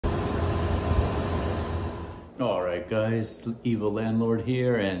All right, guys, Evil Landlord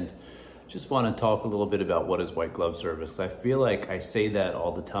here, and just want to talk a little bit about what is white glove service. I feel like I say that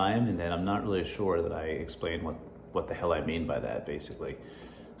all the time, and then I'm not really sure that I explain what the hell I mean by that, basically.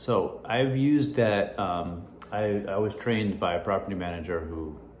 So I've used that, I was trained by a property manager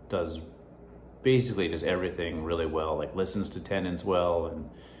who does basically just everything really well, like listens to tenants well and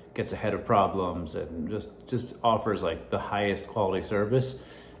gets ahead of problems and just offers like the highest quality service.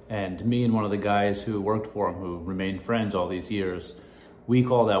 And me and one of the guys who worked for him, who remained friends all these years, we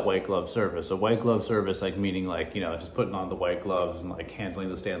call that white glove service. So white glove service, like meaning like, you know, just putting on the white gloves and like handling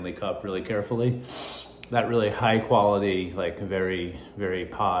the Stanley Cup really carefully. That really high quality, like very, very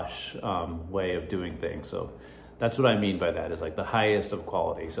posh way of doing things. So that's what I mean by that, is like the highest of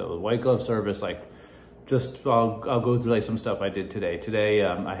quality. So the white glove service, like just, I'll go through like some stuff I did today. Today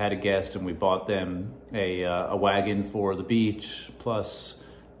I had a guest and we bought them a wagon for the beach, plus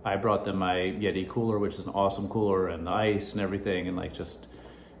I brought them my Yeti cooler, which is an awesome cooler, and the ice and everything, and like just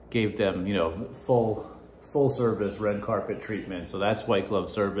gave them, you know, full service red carpet treatment. So that's white glove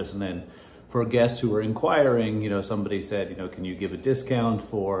service. And then for guests who were inquiring, you know, somebody said, you know, can you give a discount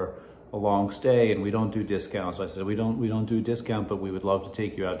for a long stay? And we don't do discounts. So I said, we don't do a discount, but we would love to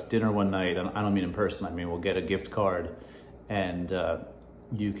take you out to dinner one night. And I don't mean in person. I mean, we'll get a gift card and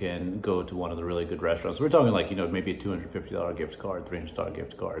you can go to one of the really good restaurants. So we're talking like, you know, maybe a $250 gift card, $300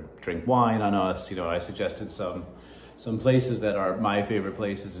 gift card, drink wine on us. You know, I suggested some places that are my favorite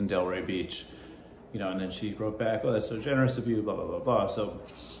places in Delray Beach, you know, and then she wrote back, oh, that's so generous of you, blah, blah, blah, blah. So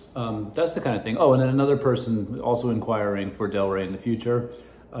that's the kind of thing. Oh, and then another person also inquiring for Delray in the future.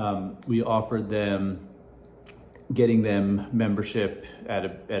 We offered them, getting them membership at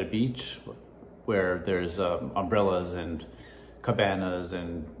a beach where there's umbrellas and cabanas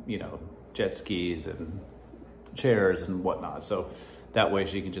and, you know, jet skis and chairs and whatnot. So that way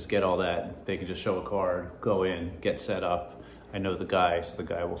she can just get all that. They can just show a card, go in, get set up. I know the guy, so the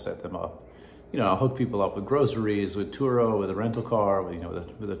guy will set them up. You know, I'll hook people up with groceries, with Turo, with a rental car, with, you know,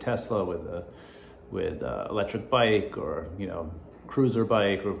 with a Tesla, with electric bike, or, you know, cruiser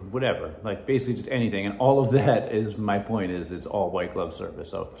bike, or whatever. Like basically just anything. And all of that is, my point is, it's all white glove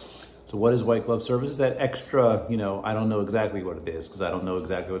service. So what is white glove service? Is that extra, you know, I don't know exactly what it is because I don't know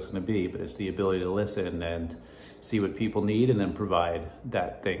exactly what it's going to be, but it's the ability to listen and see what people need and then provide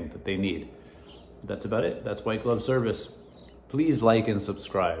that thing that they need. That's about it. That's white glove service. Please like and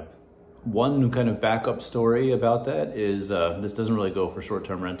subscribe. One kind of backup story about that is, this doesn't really go for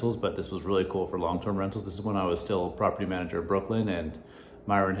short-term rentals, but this was really cool for long-term rentals. This is when I was still property manager of Brooklyn and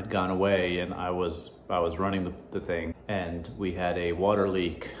Myron had gone away and I was running the thing, and we had a water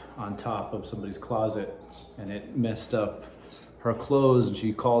leak on top of somebody's closet and it messed up her clothes, and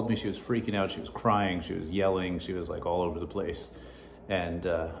she called me. She was freaking out. She was crying. She was yelling. She was like all over the place. And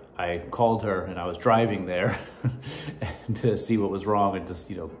I called her and I was driving there to see what was wrong and just,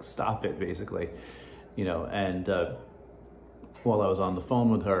 you know, stop it basically, you know. And while I was on the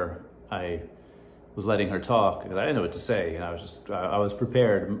phone with her, I was letting her talk because I didn't know what to say. And I was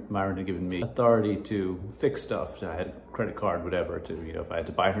prepared. Myron had given me authority to fix stuff. I had a credit card, whatever, to, you know, if I had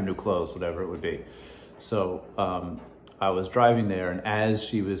to buy her new clothes, whatever it would be. So I was driving there, and as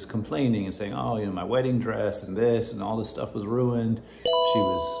she was complaining and saying, oh, you know, my wedding dress and this and all this stuff was ruined, she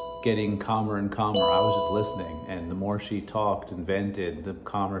was getting calmer and calmer. I was just listening. And the more she talked and vented, the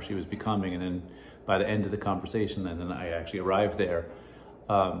calmer she was becoming. And then by the end of the conversation, and then I actually arrived there,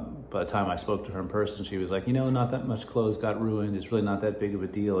 by the time I spoke to her in person, she was like, you know, not that much clothes got ruined. It's really not that big of a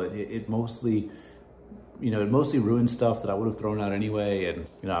deal. It mostly, you know, it mostly ruined stuff that I would have thrown out anyway. And,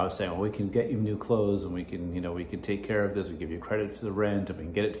 you know, I was saying, well, we can get you new clothes and we can, you know, we can take care of this. We give you credit for the rent and we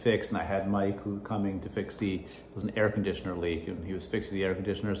can get it fixed. And I had Mike who was coming to fix it was an air conditioner leak, and he was fixing the air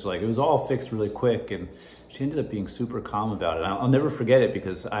conditioner. So like, it was all fixed really quick. And she ended up being super calm about it. I'll never forget it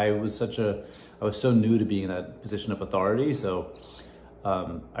because I was so new to being in that position of authority. So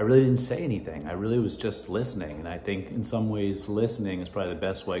I really didn't say anything. I really was just listening. And I think in some ways, listening is probably the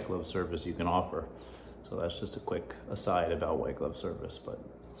best white glove service you can offer. So that's just a quick aside about white glove service. But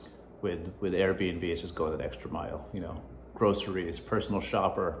with Airbnb, it's just going that extra mile, you know, groceries, personal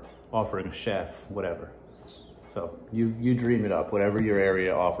shopper, offering a chef, whatever. So you dream it up, whatever your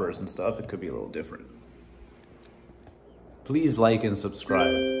area offers and stuff. It could be a little different. Please like and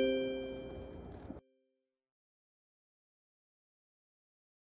subscribe.